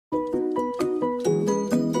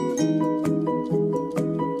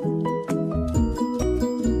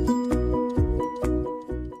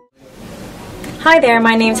Hi there,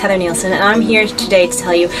 my name's Heather Nielsen and I'm here today to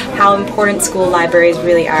tell you how important school libraries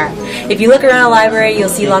really are. If you look around a library, you'll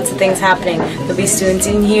see lots of things happening. There'll be students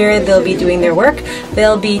in here, they'll be doing their work,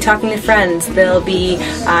 they'll be talking to friends, they'll be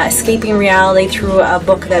escaping reality through a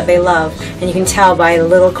book that they love, and you can tell by the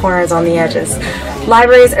little corners on the edges.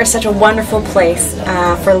 Libraries are such a wonderful place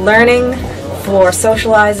for learning, for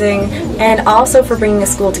socializing, and also for bringing a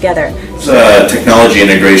school together. As a technology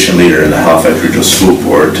integration leader in the Halifax Regional School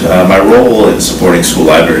Board, my role in supporting school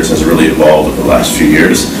libraries has really evolved over the last few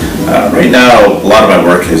years. Right now, a lot of my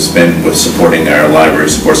work has been with supporting our library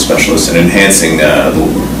support specialists and enhancing the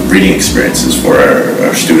reading experiences for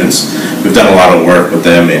our students. We've done a lot of work with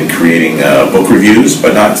them in creating book reviews,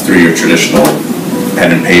 but not through your traditional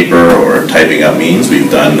pen and paper or typing up means.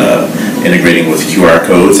 We've done integrating with QR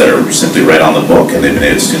codes that are simply right on the book, and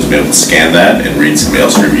students be able to scan that and read somebody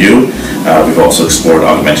else's review. We've also explored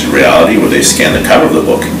augmented reality, where they scan the cover of the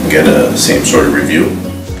book and get a same sort of review.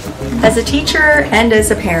 As a teacher and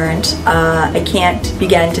as a parent, I can't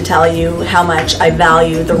begin to tell you how much I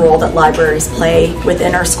value the role that libraries play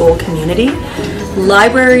within our school community.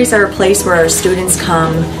 Libraries are a place where our students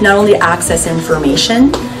come not only access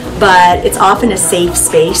information, but it's often a safe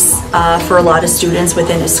space for a lot of students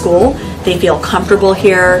within a school. They feel comfortable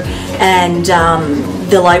here, and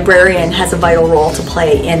the librarian has a vital role to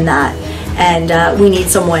play in that. And we need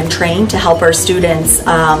someone trained to help our students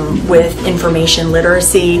with information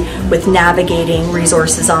literacy, with navigating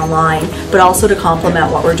resources online, but also to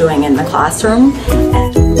complement what we're doing in the classroom.